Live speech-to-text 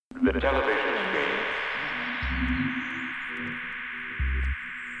The television screen.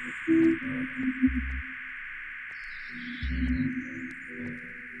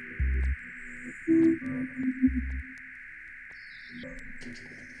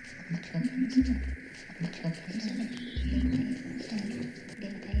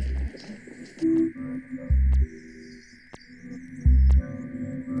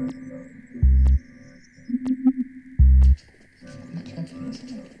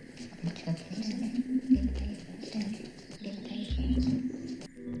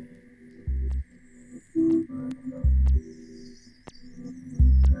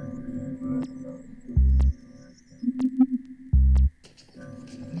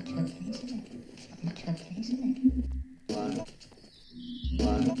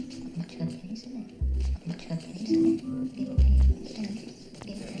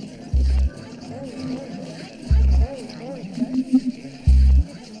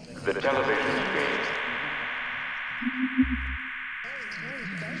 The television screen.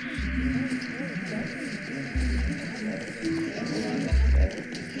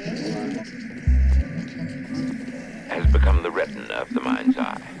 Has become the retina of the mind's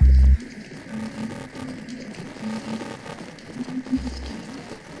eye.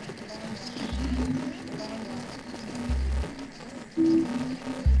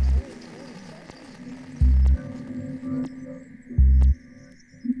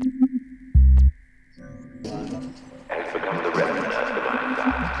 Has become the retina of the mind's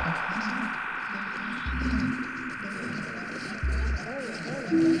eye.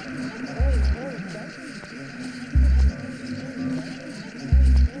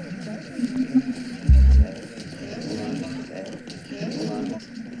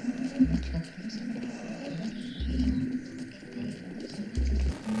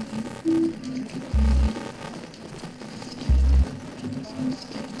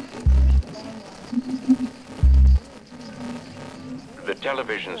 The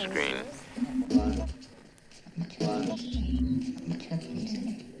television screen.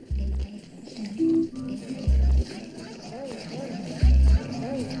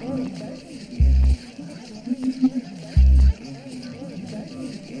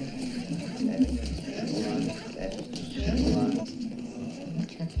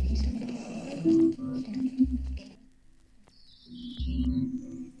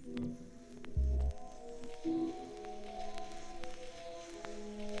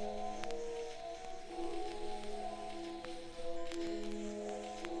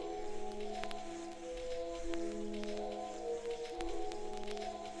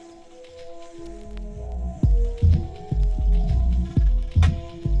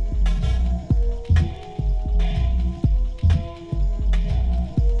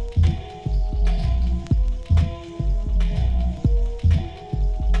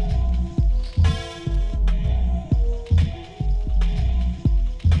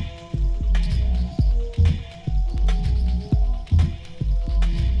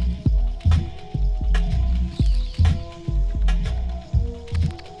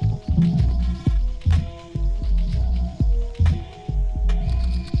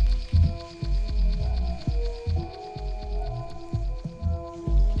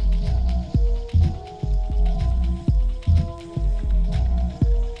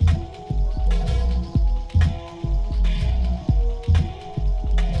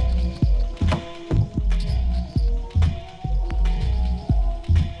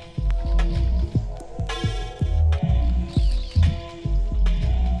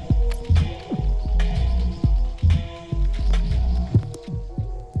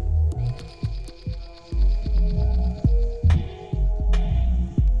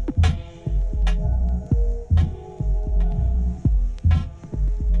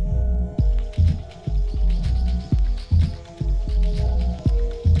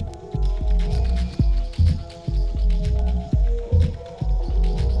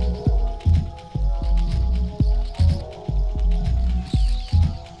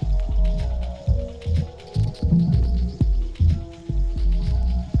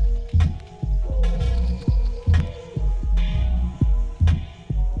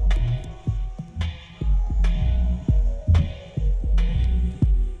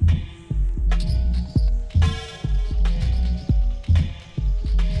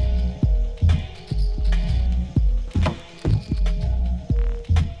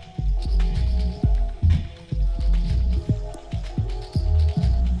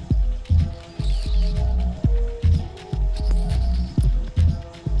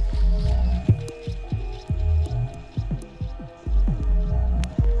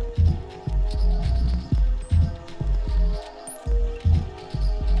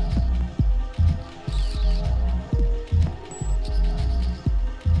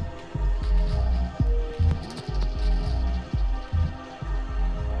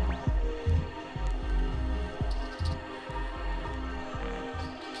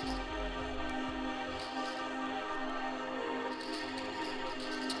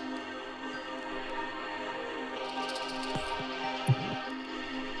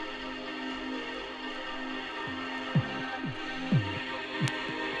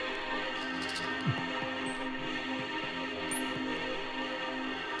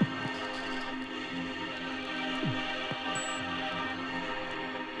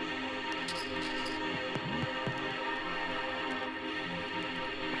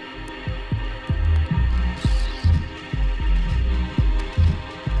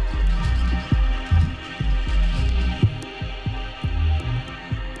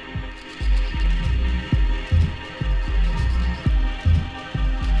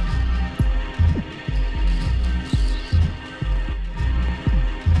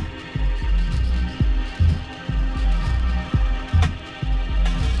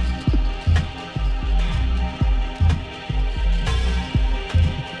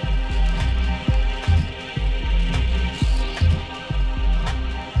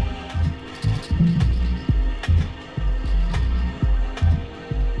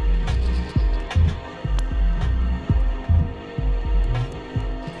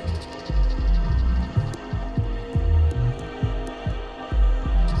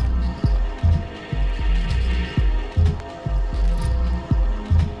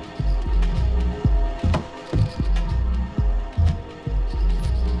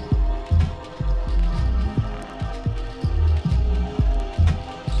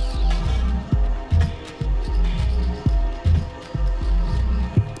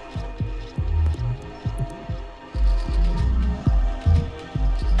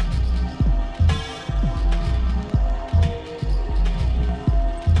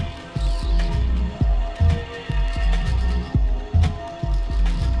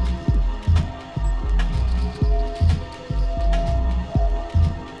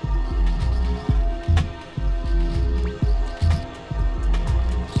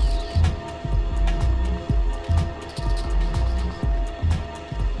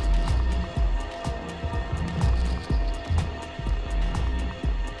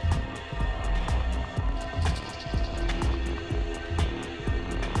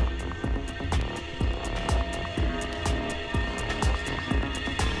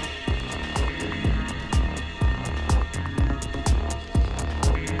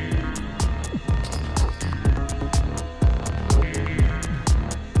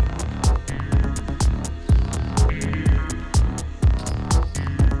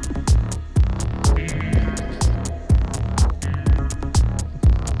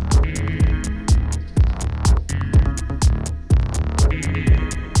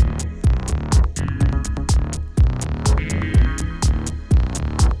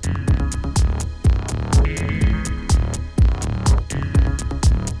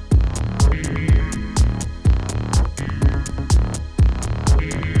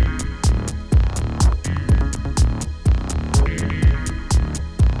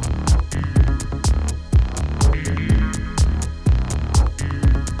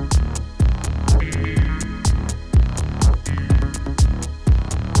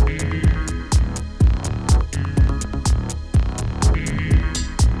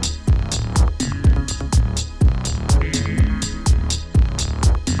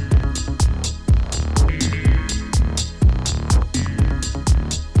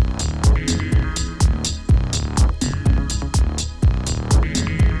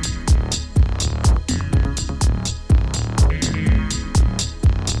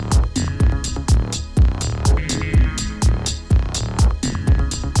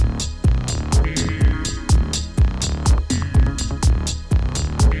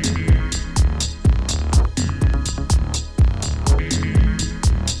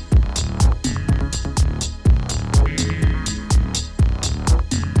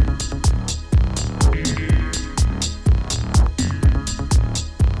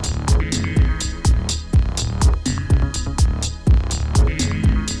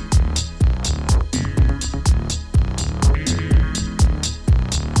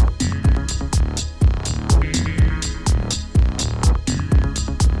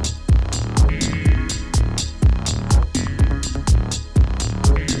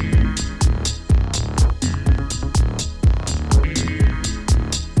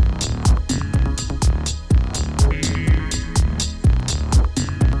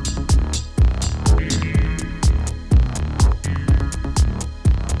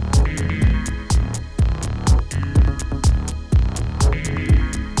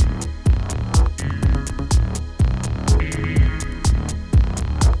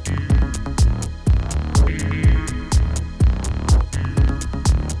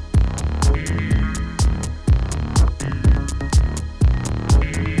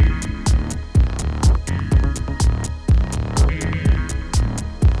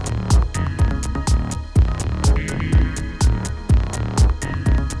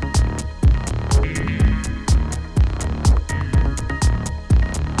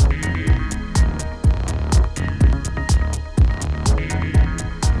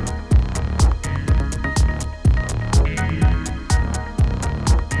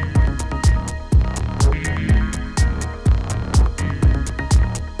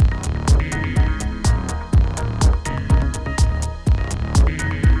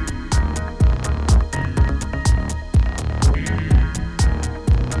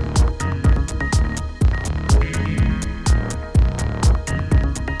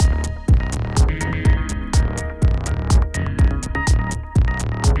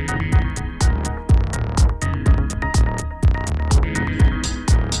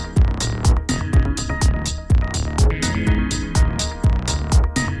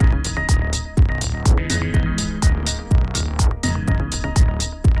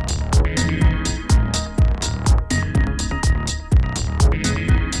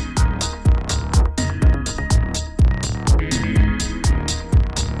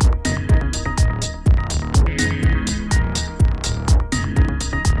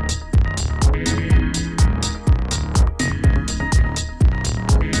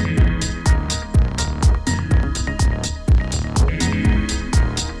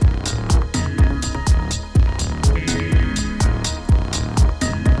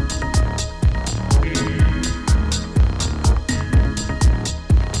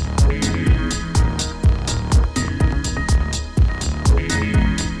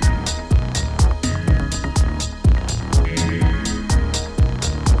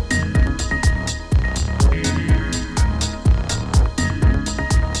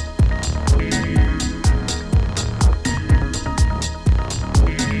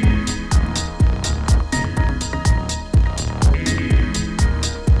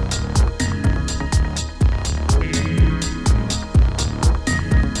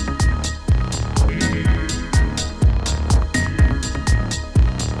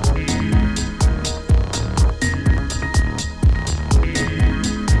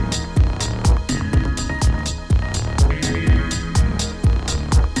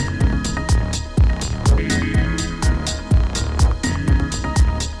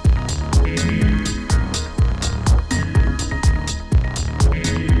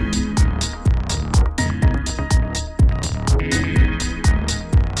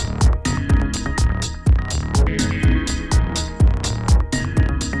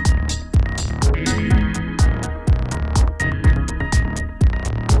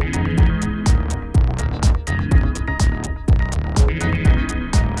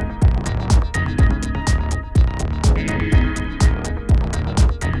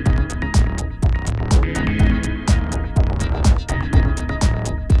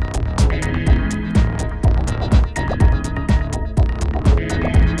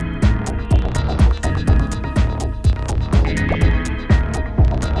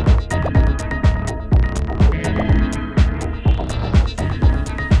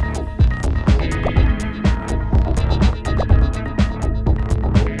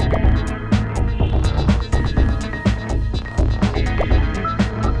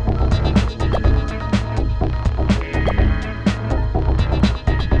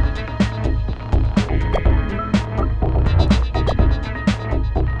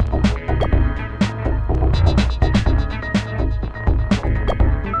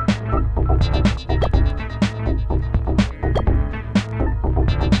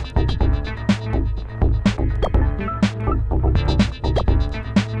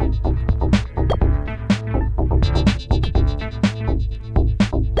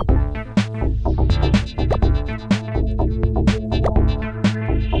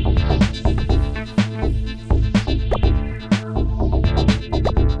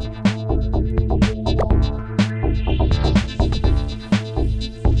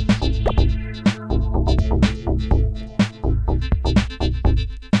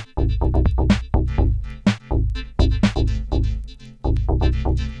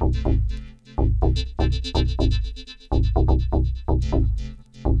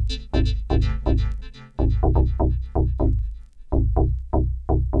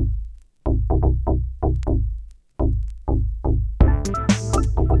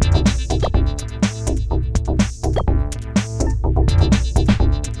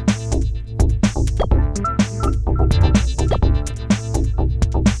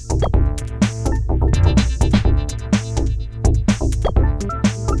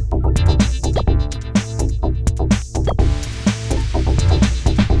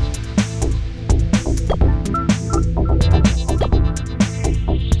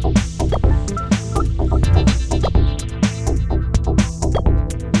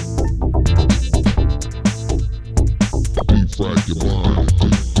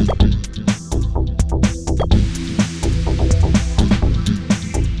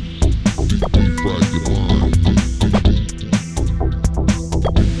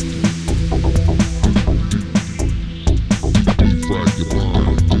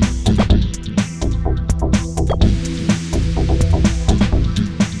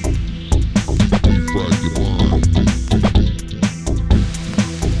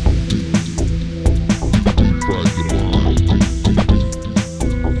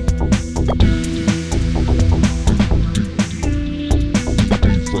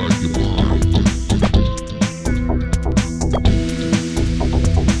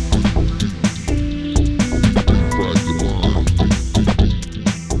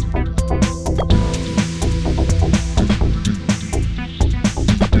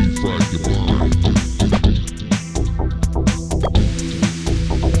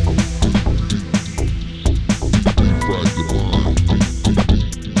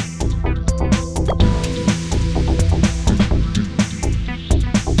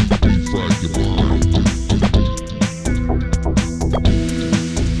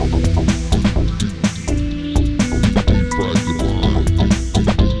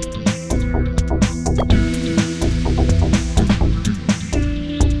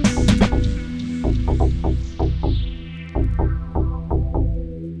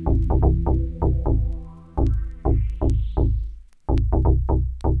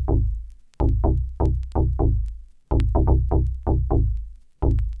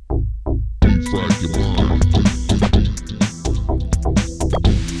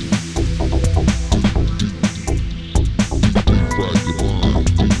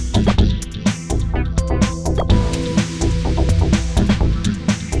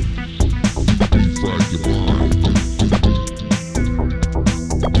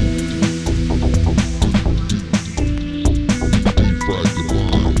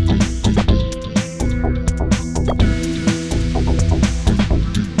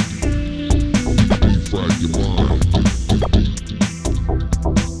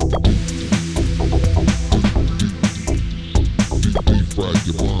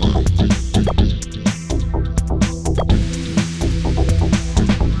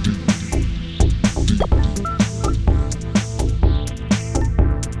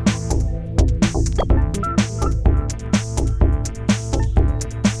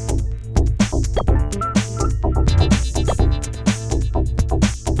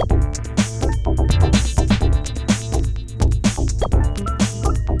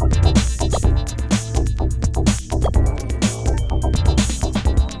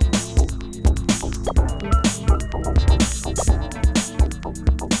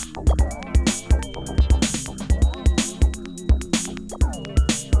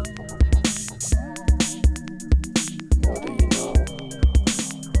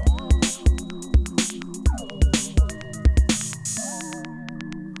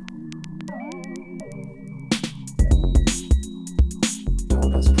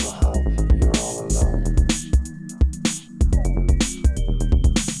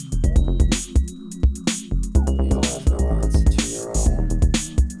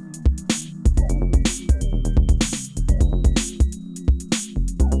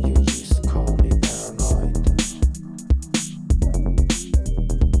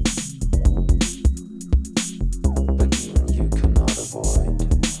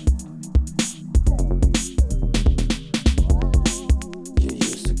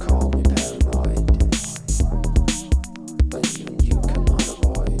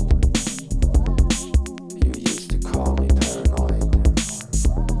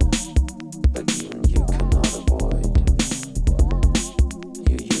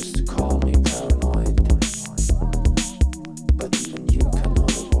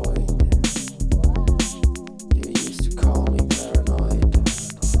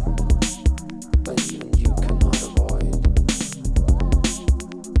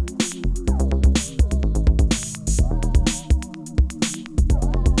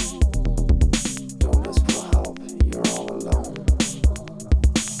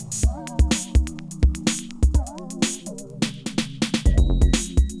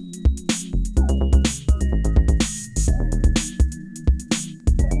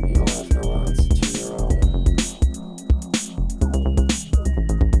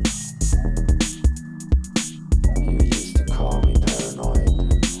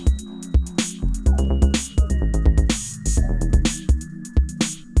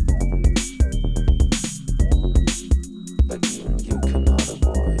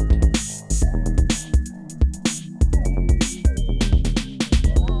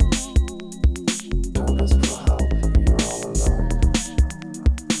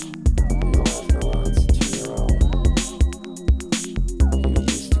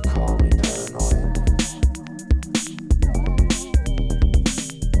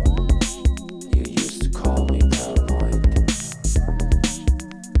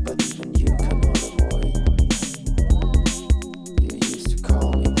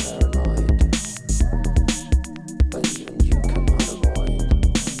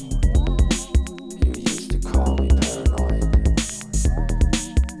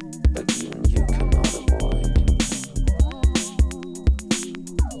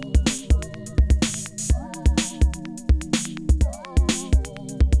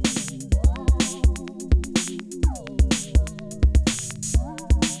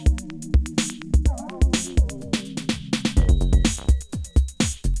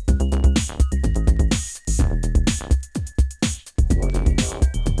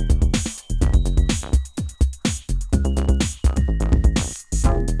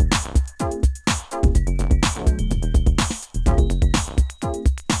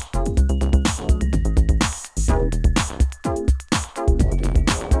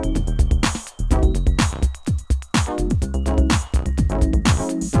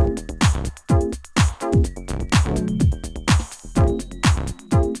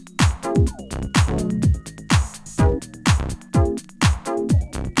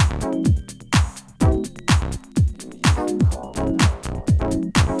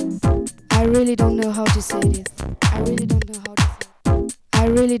 I really don't know how to say this. I really don't know how to say it. I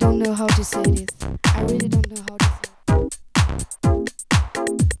really don't know how to say this. I really don't know how to say it.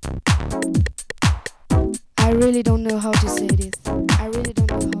 I really don't know how to say this. I really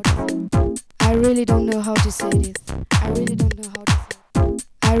don't know how to say it. I really don't know how to say this. I really don't know how to say it.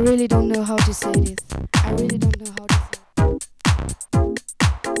 I really don't know how to say this. I really don't know how to say it.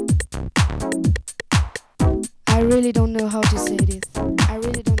 I really don't know how to say this. I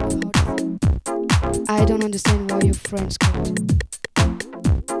really don't know how to say it. I don't understand why your friends call.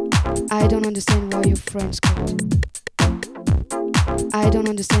 I don't understand why your friends call. I don't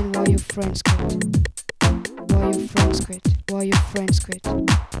understand why your friends call. Why your friends quit. Why your friends quit.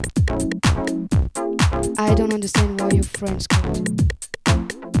 I don't understand why your friends call.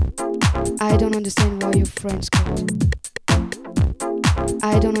 I don't understand why your friends call.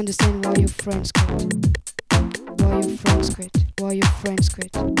 I don't understand why your friends call. Why your friends quit. Why your friends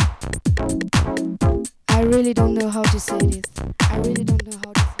quit. I really don't know how to say this. I really don't know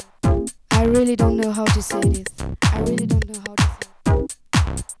how to say it. I really don't know how to say this. I really don't know how to say it.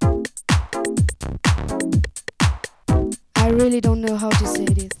 I really don't know how to say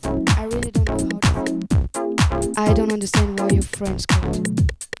this. I really don't know how to say it. I don't understand why your friends call.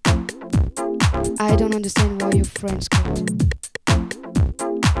 I don't understand why your friends call.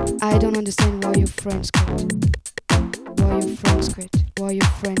 I don't understand why your friends call. Why your friends quit. Why your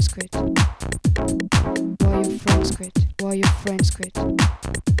friends quit. Why your friends quit. Why your friends quit.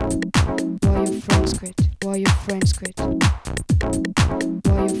 Why your friends quit. Why your friends quit.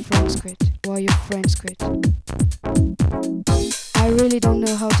 Why your friends quit. Why your friends quit. I really don't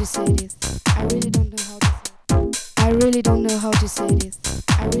know how to say this. I really don't know how to say it. I really don't know how to say this.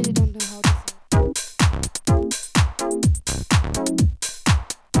 I really don't know how to say it.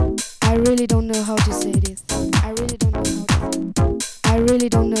 I really don't know how to say this. I really don't know how to say it. I really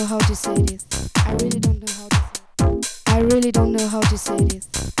don't know how to say this. I really don't know how to say it. I really don't know how to say this.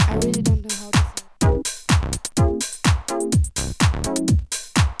 I really don't know how to say it.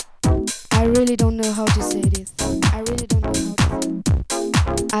 I really don't know how to say this. I really don't know how to say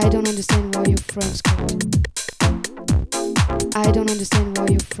it. I don't understand why your friends call. I don't understand why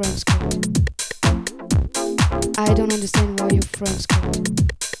your friends call. I don't understand why your friends call.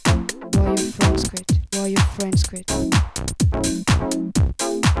 Why your friends quit. Why your friends quit.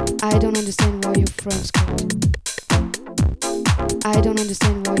 I don't understand why your friends call. I don't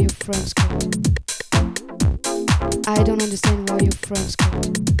understand why your friends call. I don't understand why your friends call.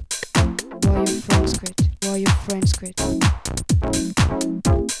 Why your friends quit. Why your friends quit.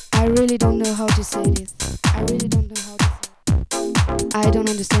 I really don't know how to say this. I really don't know how to say it. I don't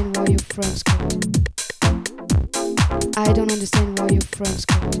understand why your friends call. I don't understand why your friends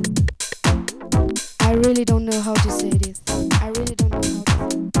call. I really don't know how to say this. I really don't know how to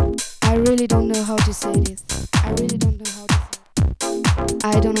say it. I really don't know how to say this. I really don't know how to say it.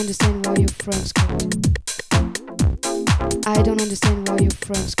 I don't understand why your friends call. I don't understand why your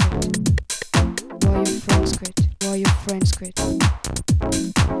friends call. Why your friends quit. Why your friends quit.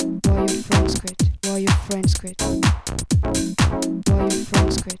 Why your friends quit. Why your friends quit. Why your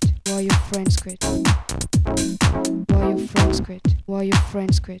friends quit. Why your friends quit. Why your friends quit. Why your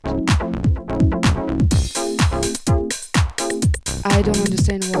friends quit. I don't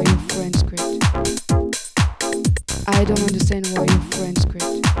understand why your friends quit. I don't understand why your friends quit.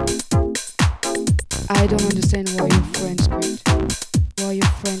 I don't understand why your friends quit. Why your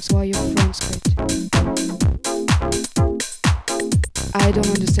friends quit. I don't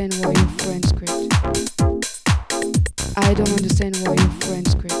understand why your friends quit. I don't understand why your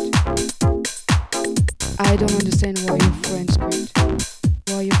friends quit. I don't understand why your friends quit.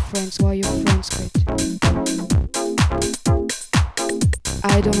 Why your friends quit.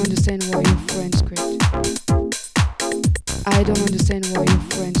 I don't understand why your friends quit. I don't understand why your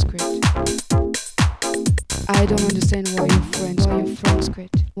friends quit. I don't understand why your friends quit.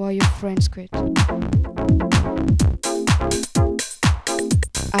 Why your friends quit.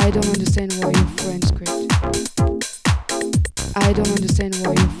 I don't understand why your friends quit. I don't understand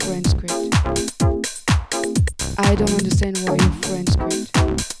why your friends quit. I don't understand why your friends quit.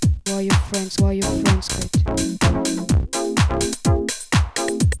 Why your friends quit.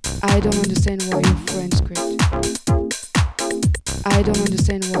 I don't understand why your friends quit. I don't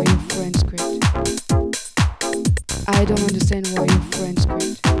understand why your friends quit. I don't understand why your friends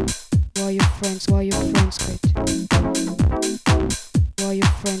quit. Why your friends quit. Why your friends quit.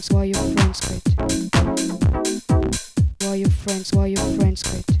 Why your friends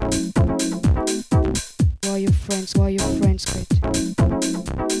quit. Why your friends quit.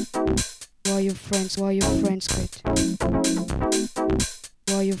 Why your friends quit.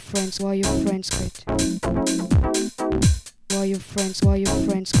 Why Why your friends quit? Why your friends quit? Why your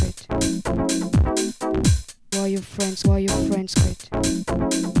friends quit? Why your friends quit?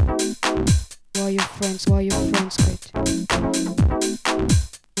 Why your friends quit?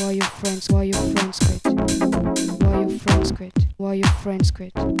 Why your friends quit? Why your friends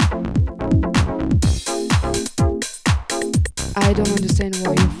quit? I don't understand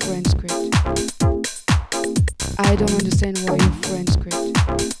why your friends quit. I don't understand why your friends quit.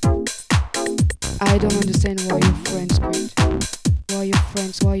 I don't understand why your friends quit. Why your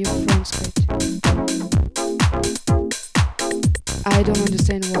friends quit. I don't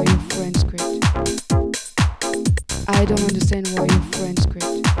understand why your friends quit. I don't understand why your friends quit.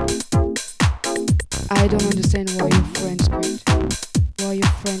 I don't understand why your friends quit. Why your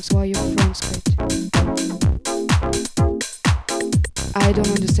friends quit. I don't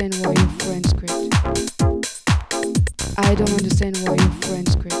understand why your friends quit. I don't understand why your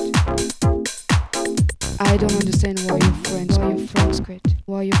friends quit. I don't understand why your friends quit.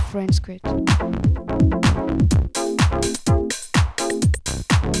 Why your friends quit.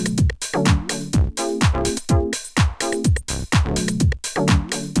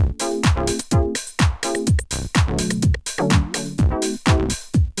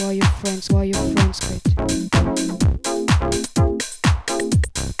 Why your friends quit. Why your friends quit?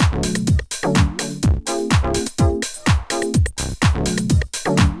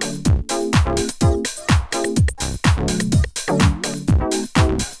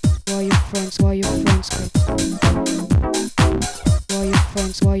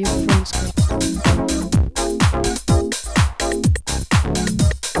 Why your friends quit?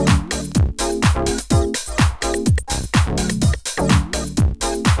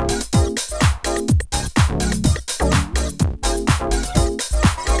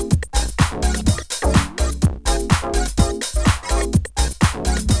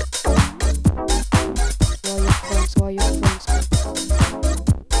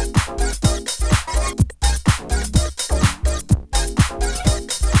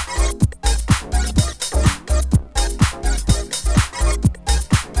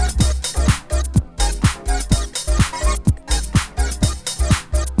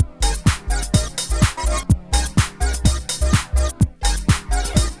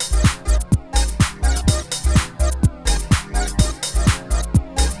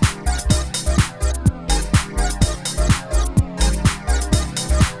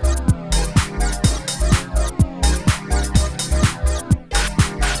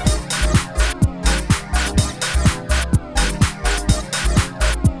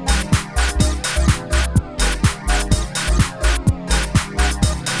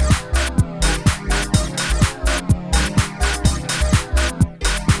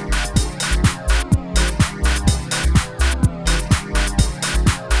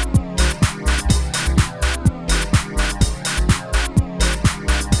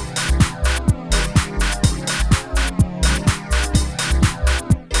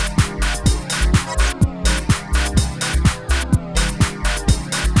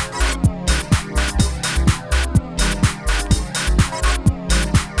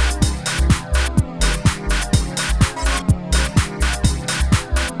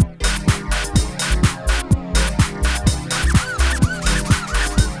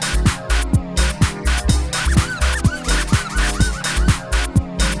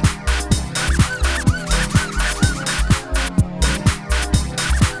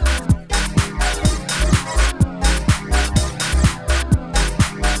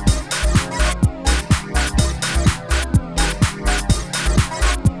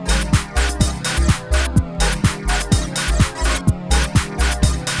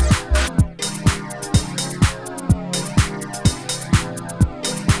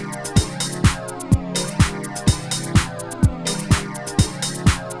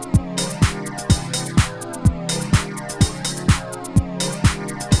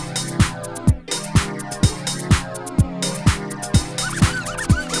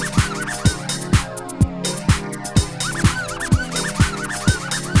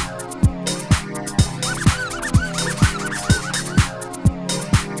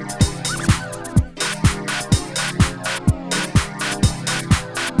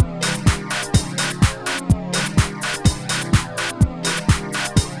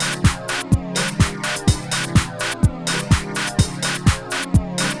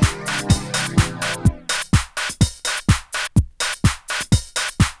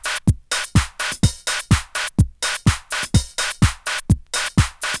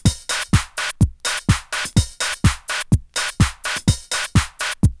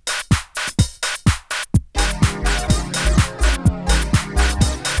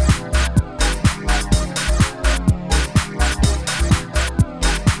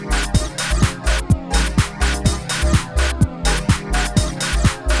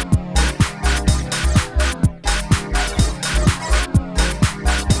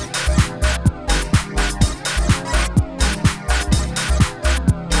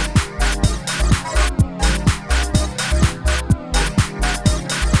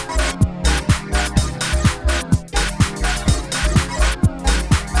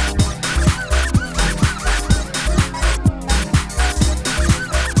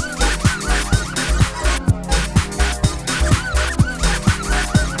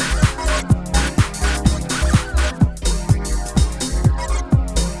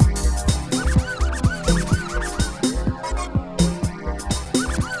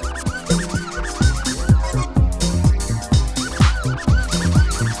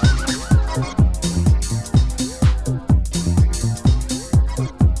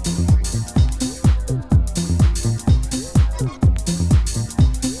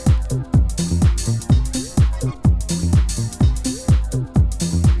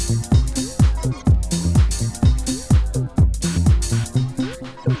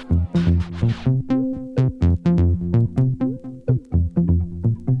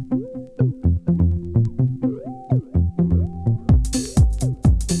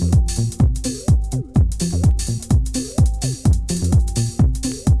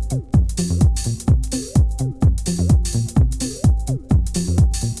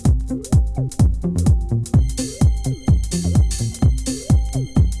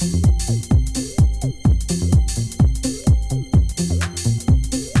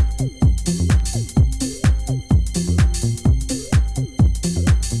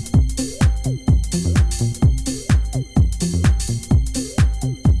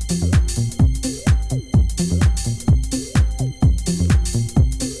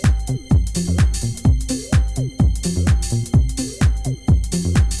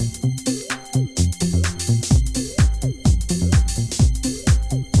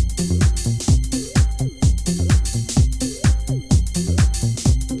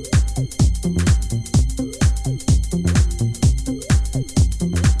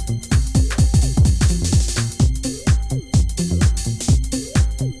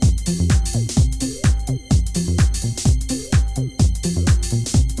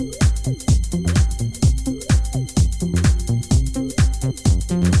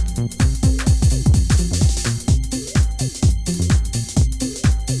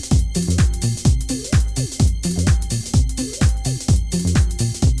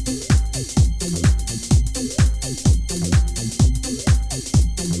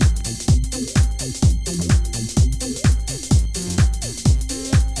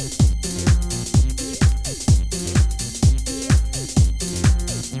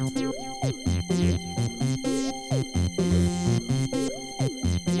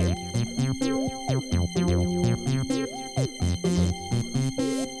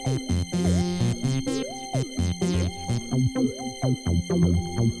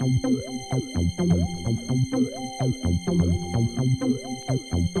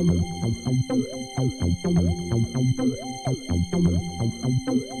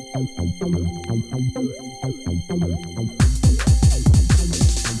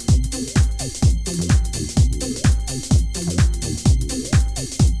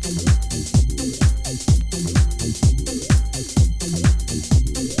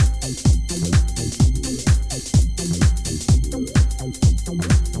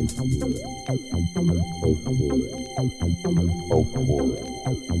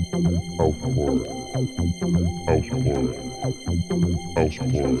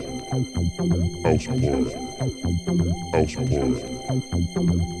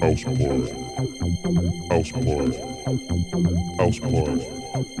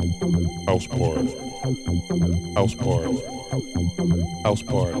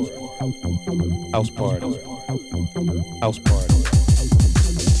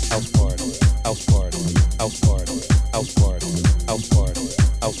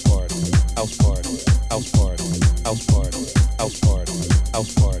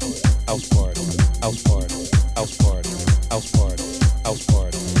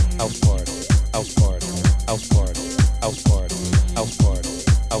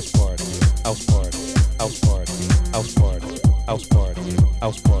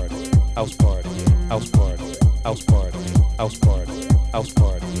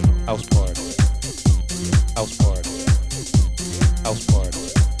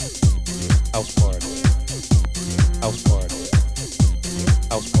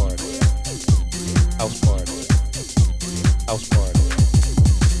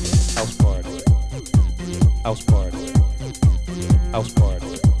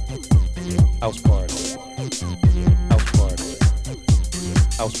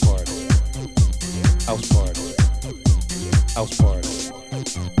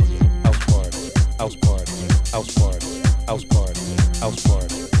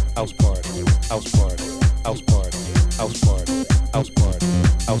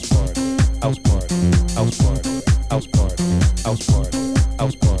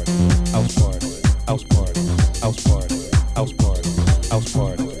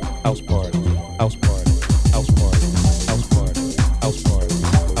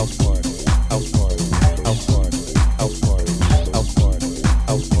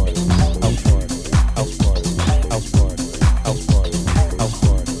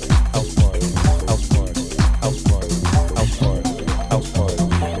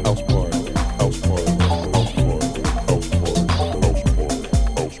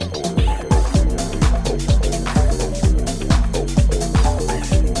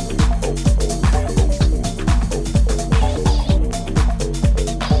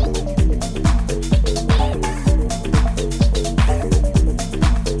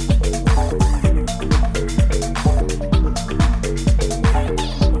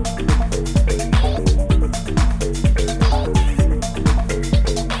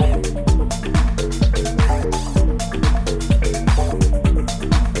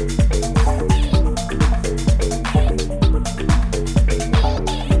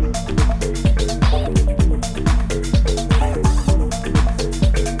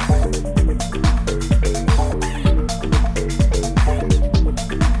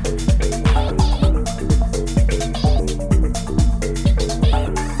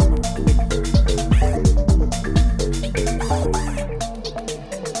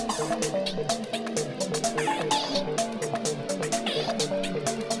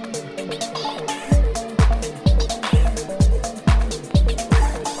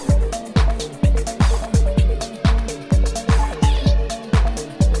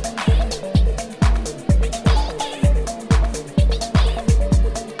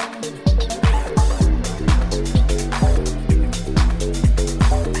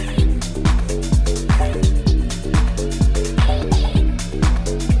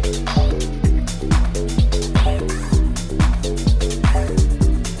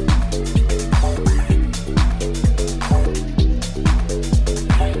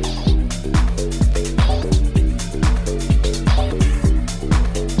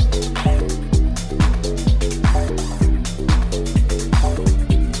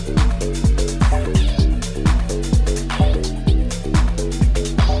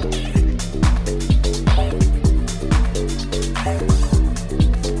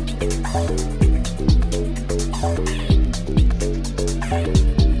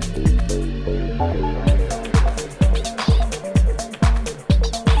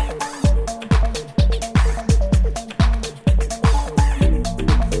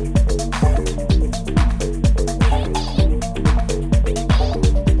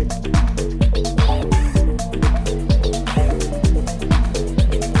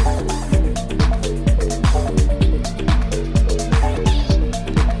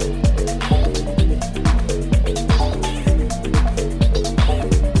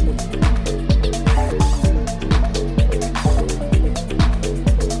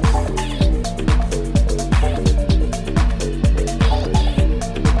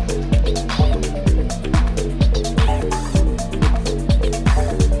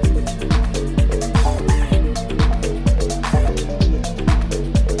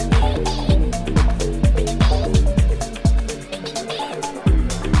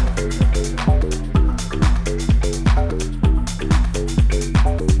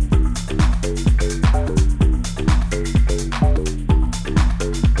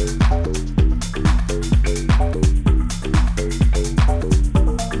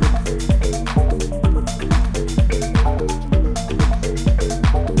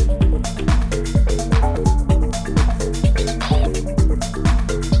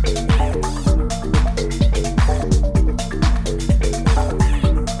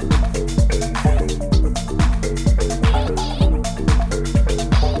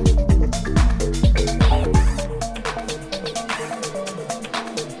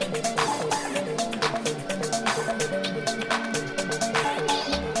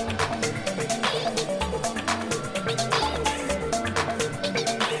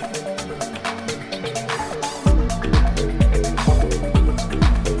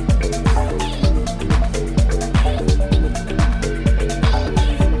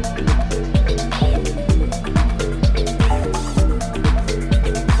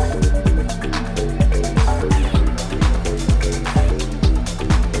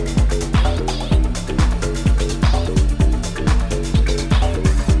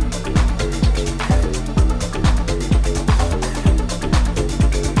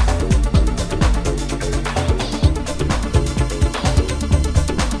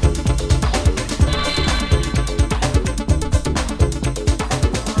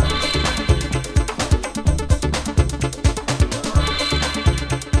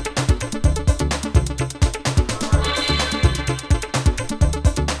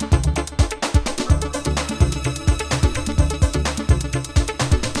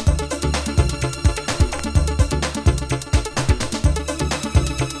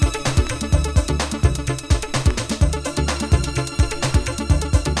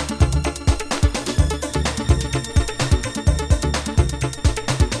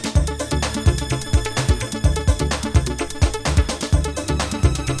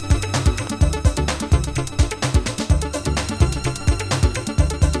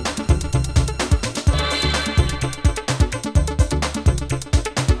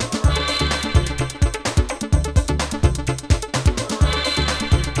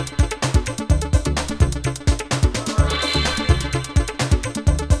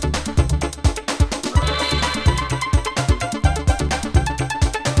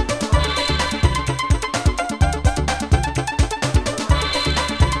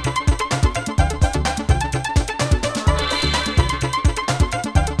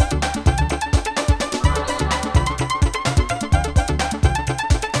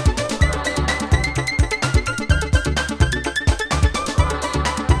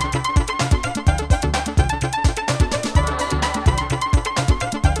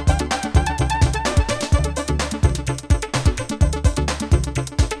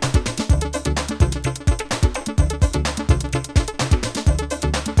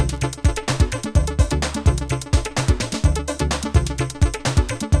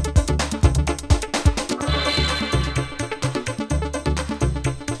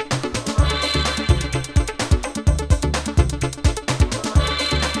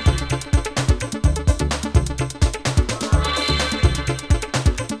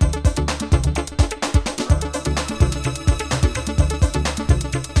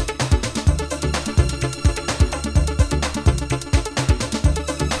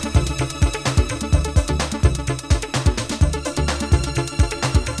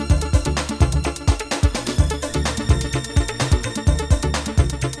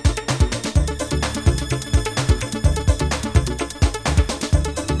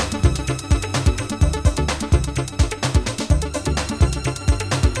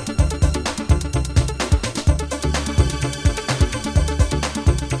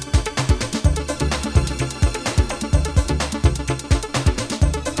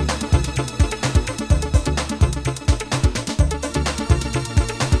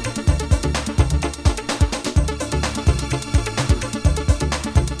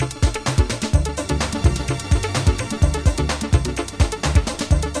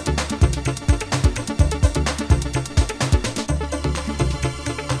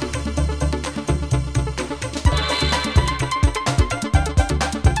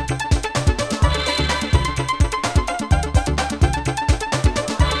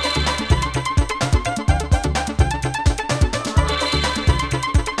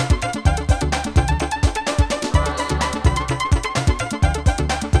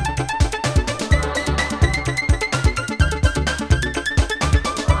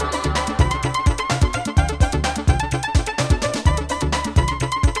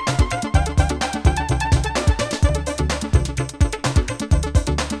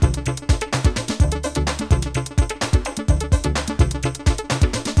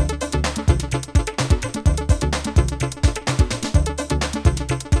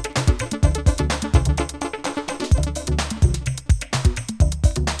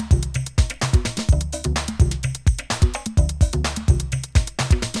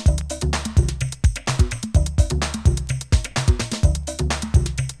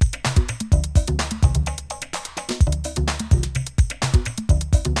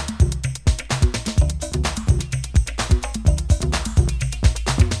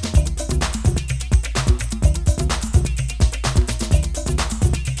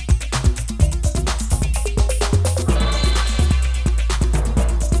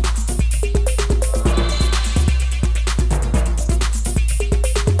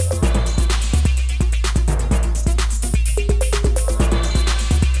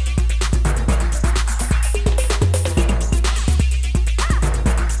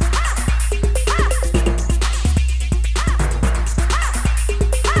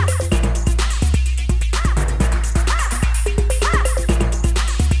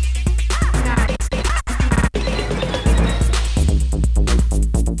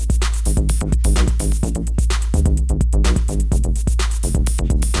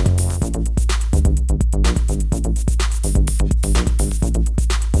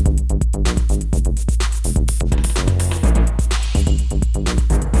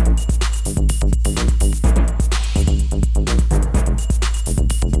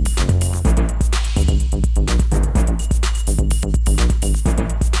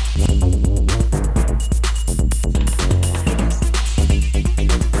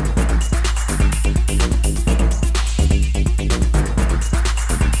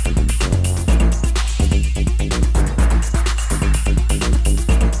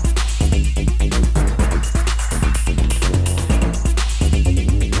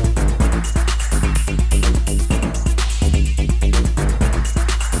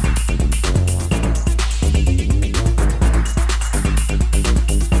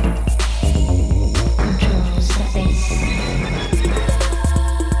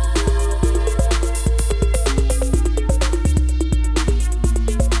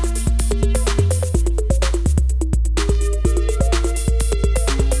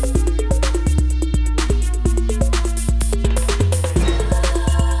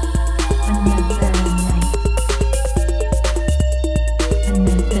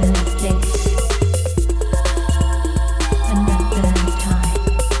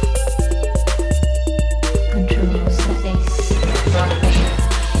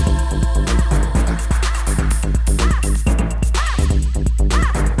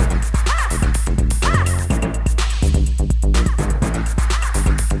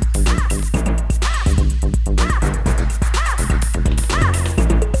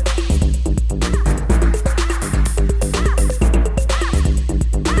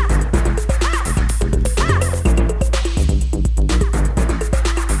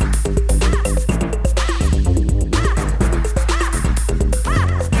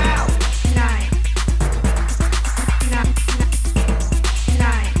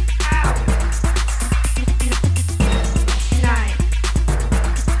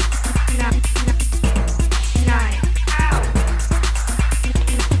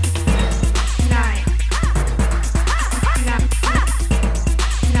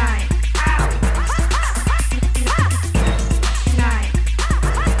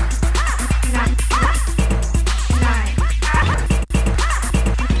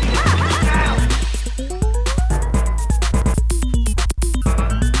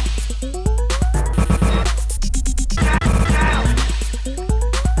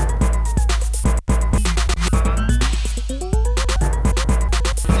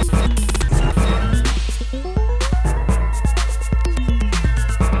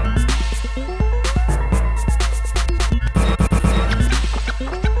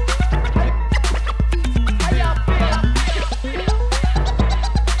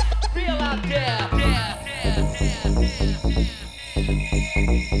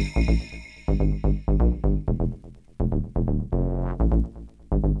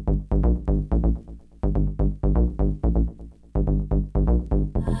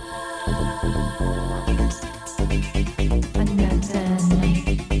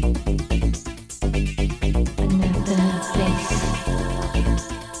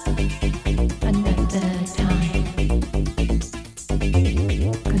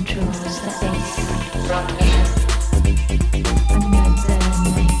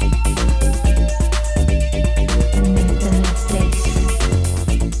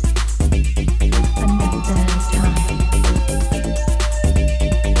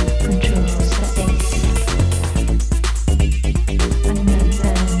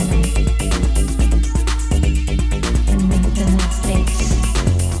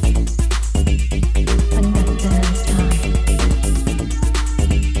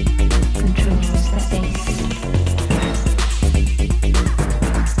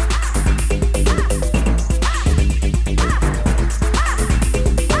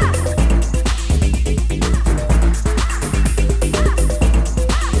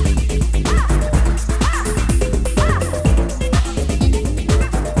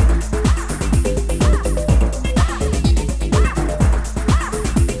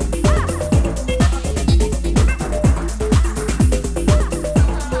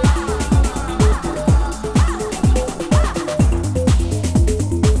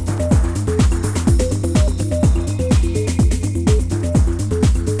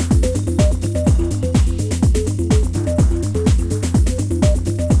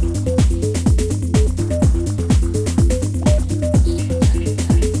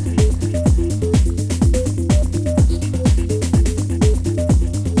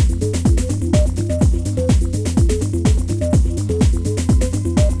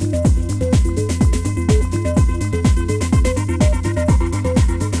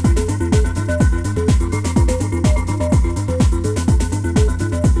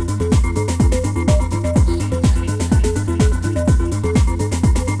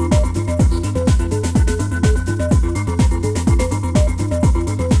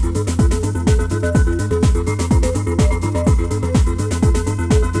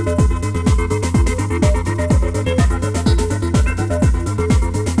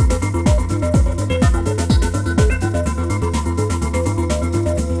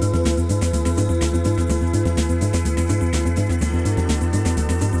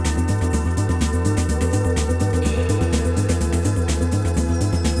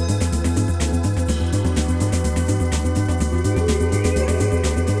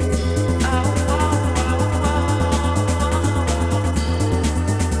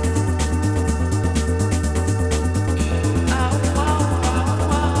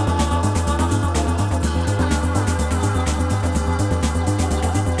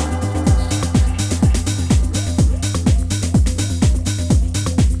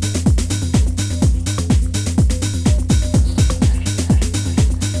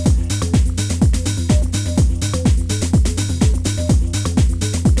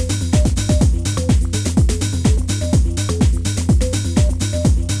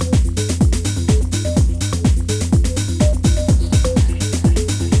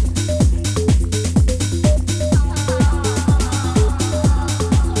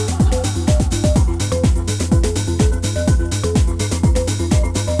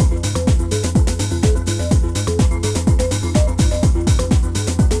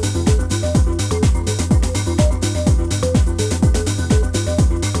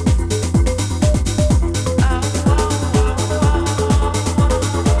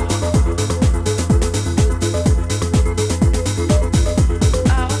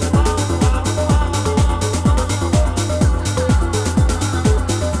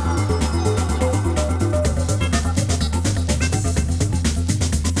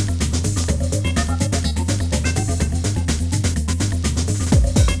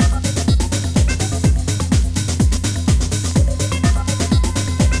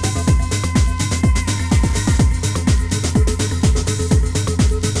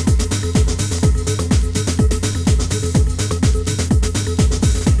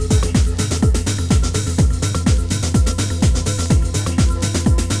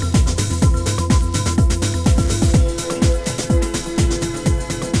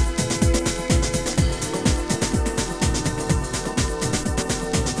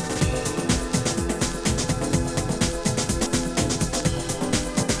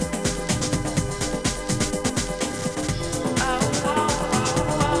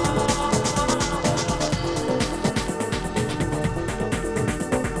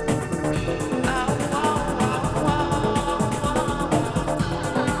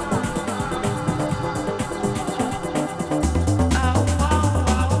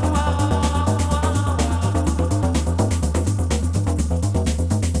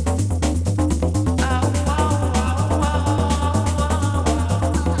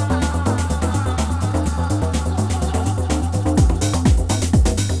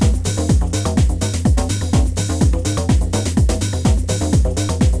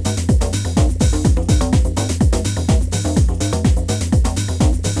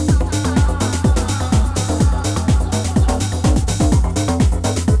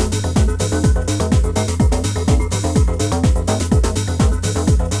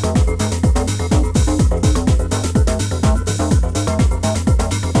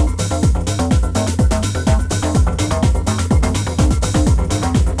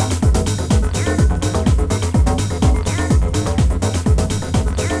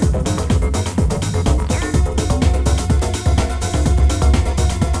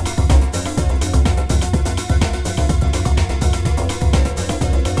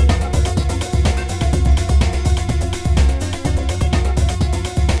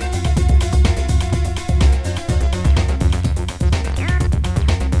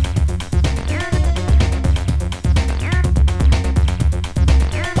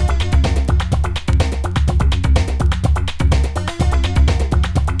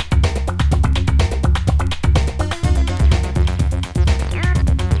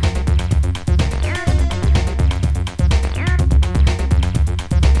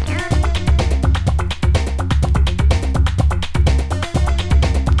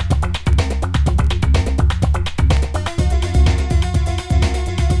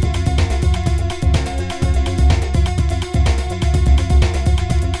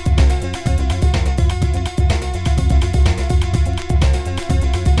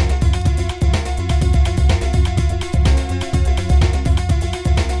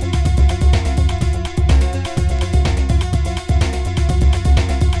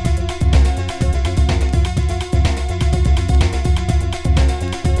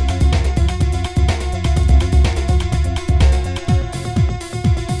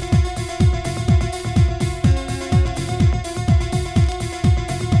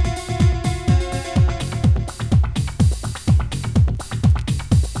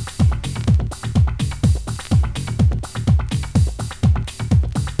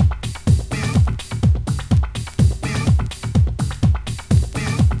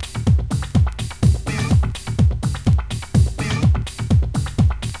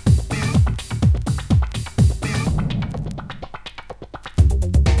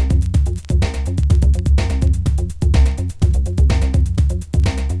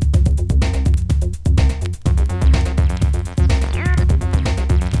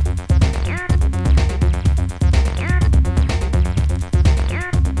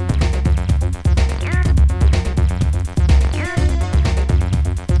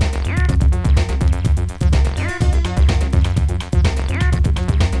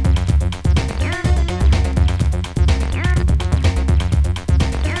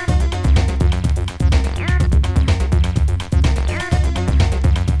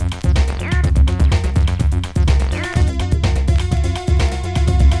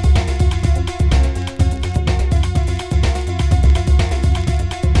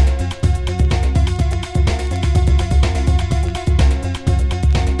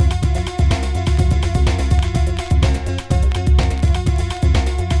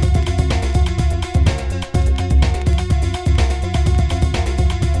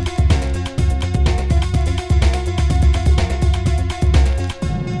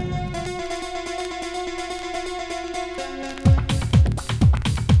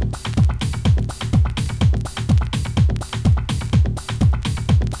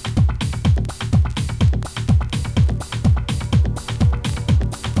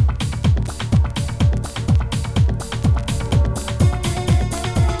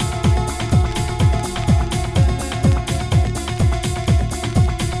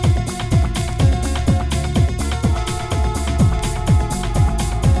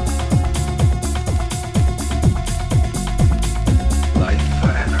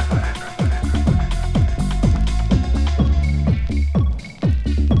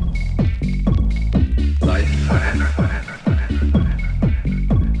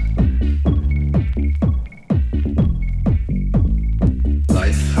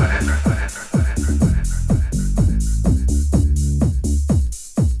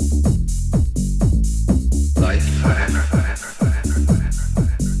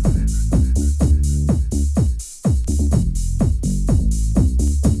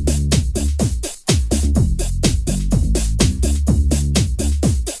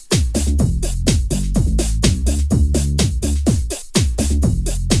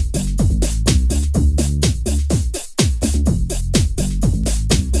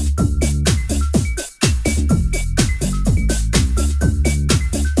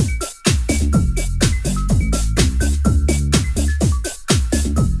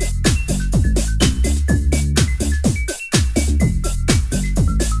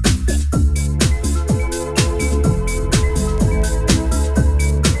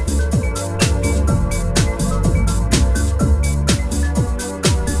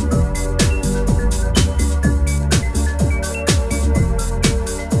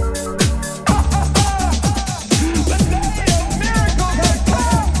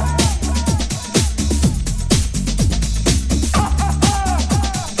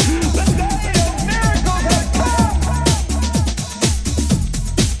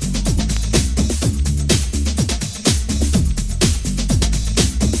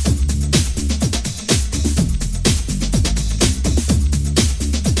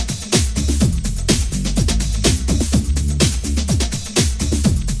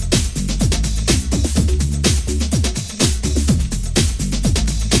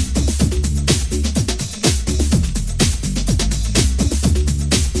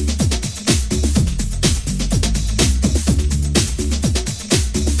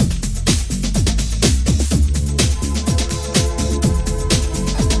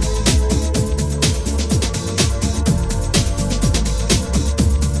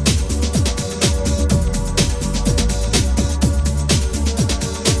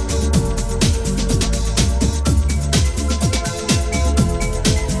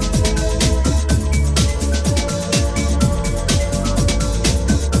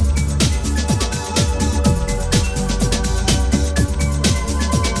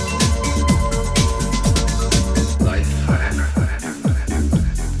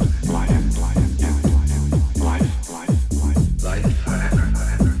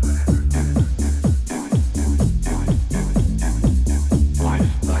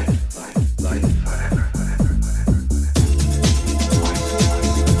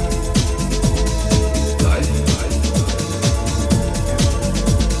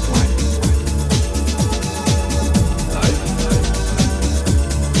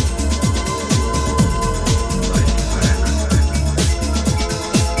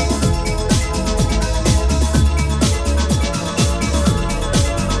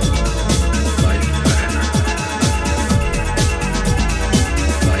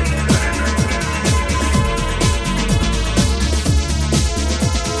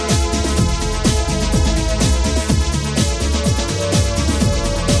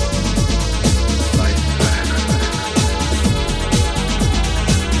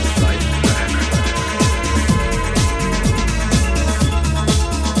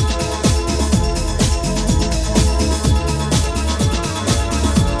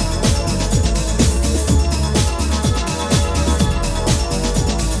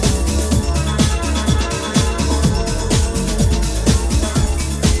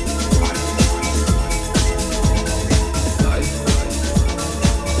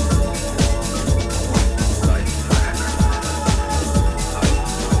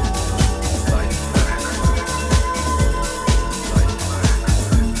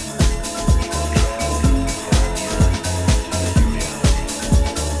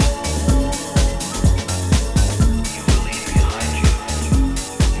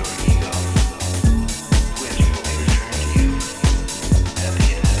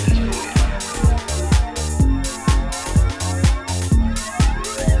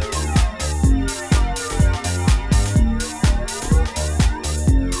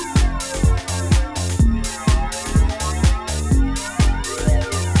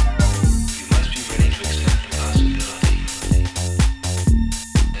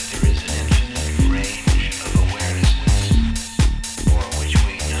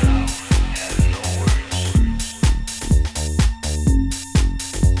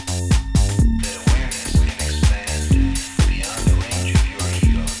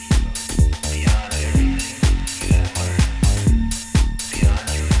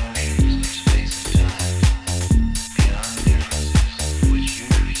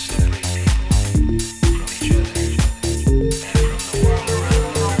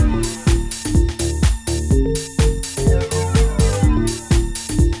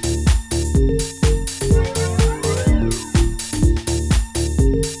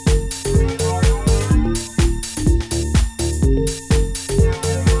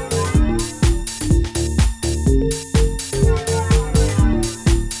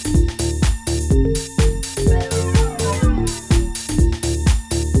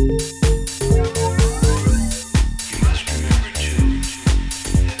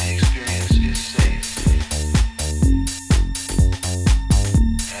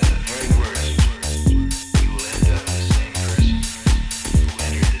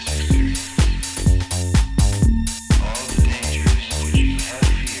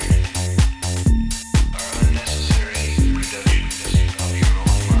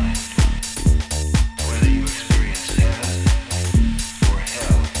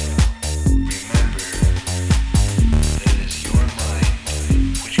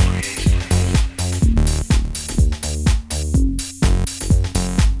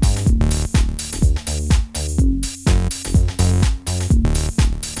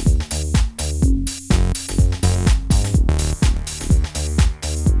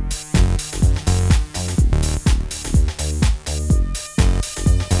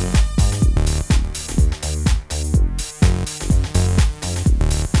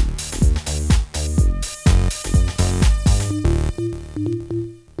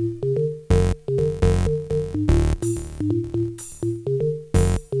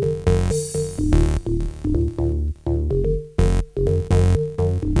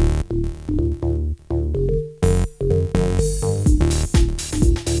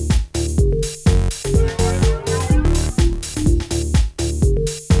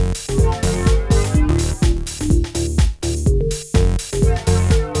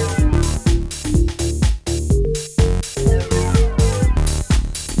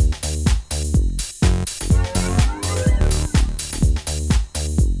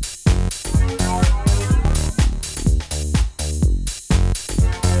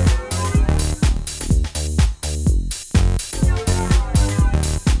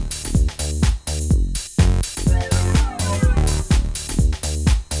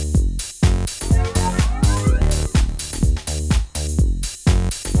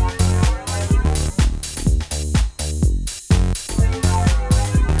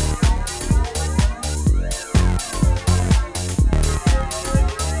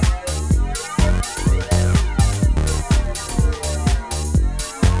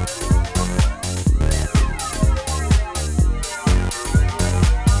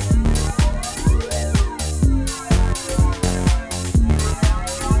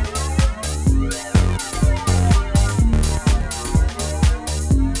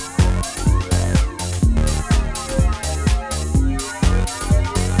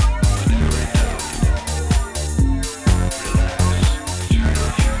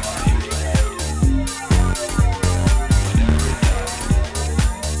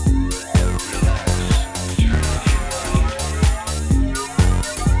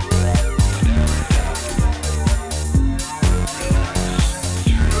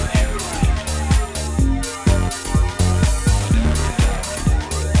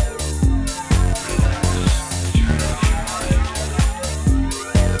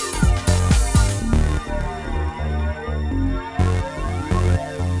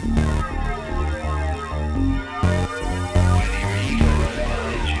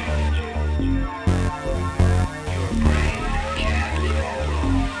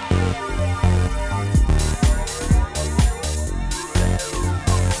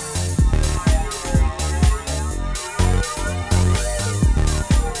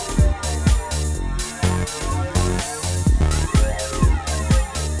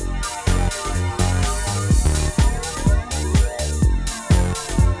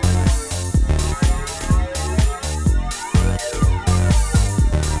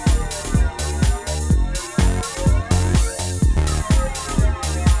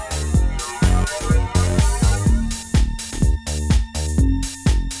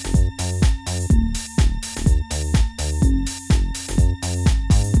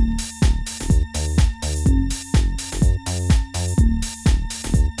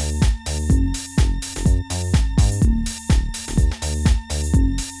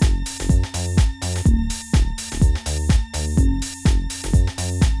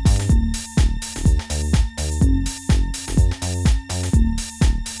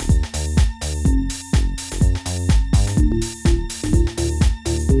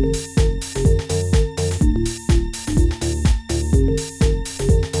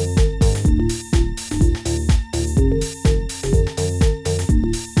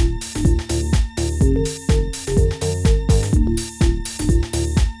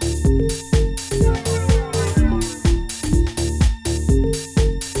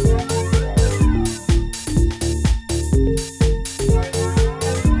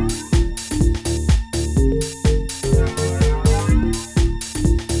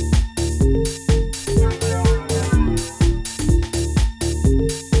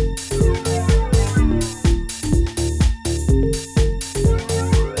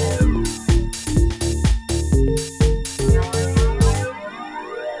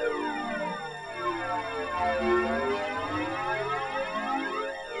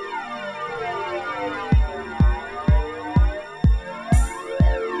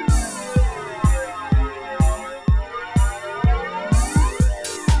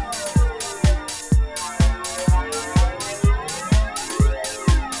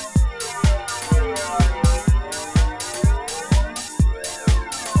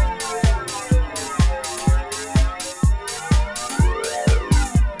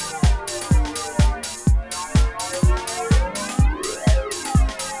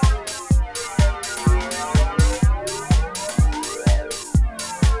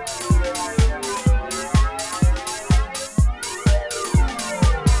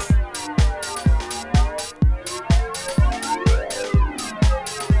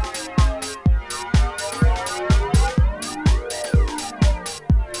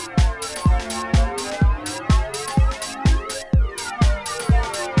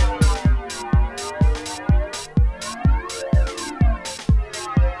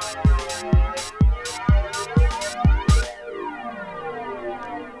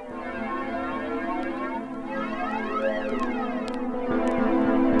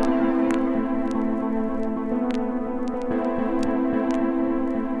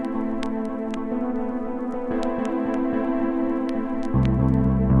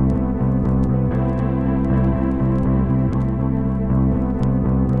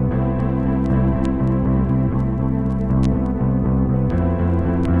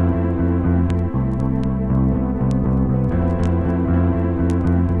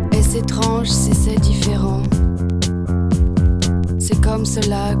 comme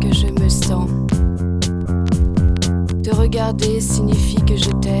cela que je me sens. Te regarder signifie que je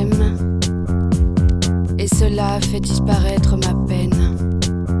t'aime, et cela fait disparaître ma peine.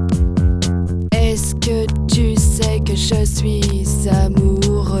 Est-ce que tu sais que je suis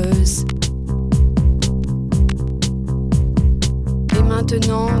amoureuse? Et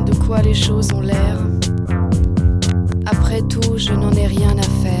maintenant, de quoi les choses ont l'air? Après tout, je n'en ai rien à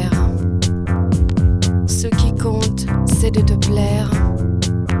faire. Ce qui compte, c'est de te plaire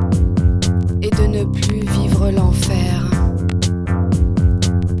et de ne plus vivre l'enfer.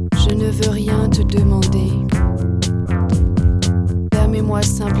 Je ne veux rien te demander. Permets-moi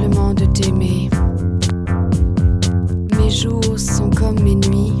simplement de t'aimer. Mes jours sont comme mes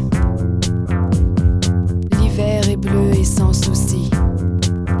nuits. L'hiver est bleu et sans souci.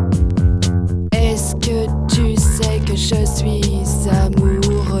 Est-ce que tu sais que je suis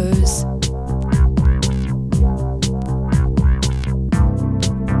amoureuse?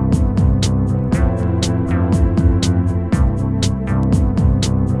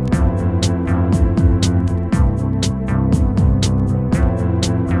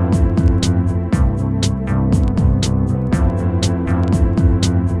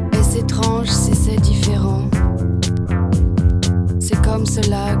 Est-ce étrange si c'est différent? C'est comme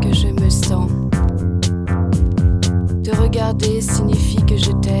cela que je me sens. Te regarder signifie que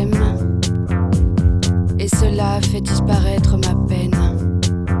je t'aime, et cela fait disparaître ma peine.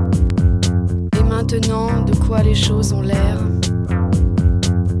 Et maintenant, de quoi les choses ont l'air?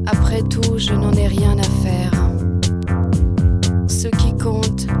 Après tout, je n'en ai rien à faire. Ce qui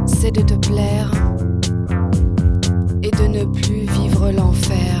compte, c'est de te plaire et de ne plus vivre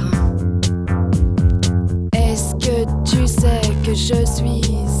l'enfer. Est-ce que tu sais que je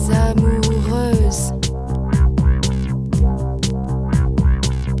suis amoureuse?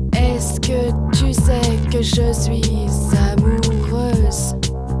 Est-ce que tu sais que je suis amoureuse?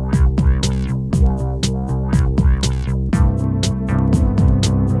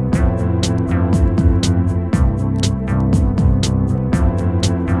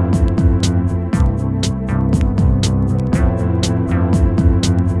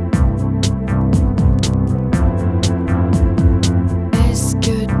 Est-ce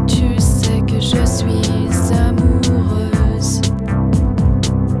que tu sais que je suis amoureuse?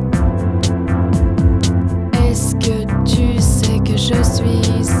 Est-ce que tu sais que je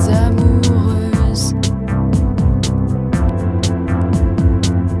suis amoureuse?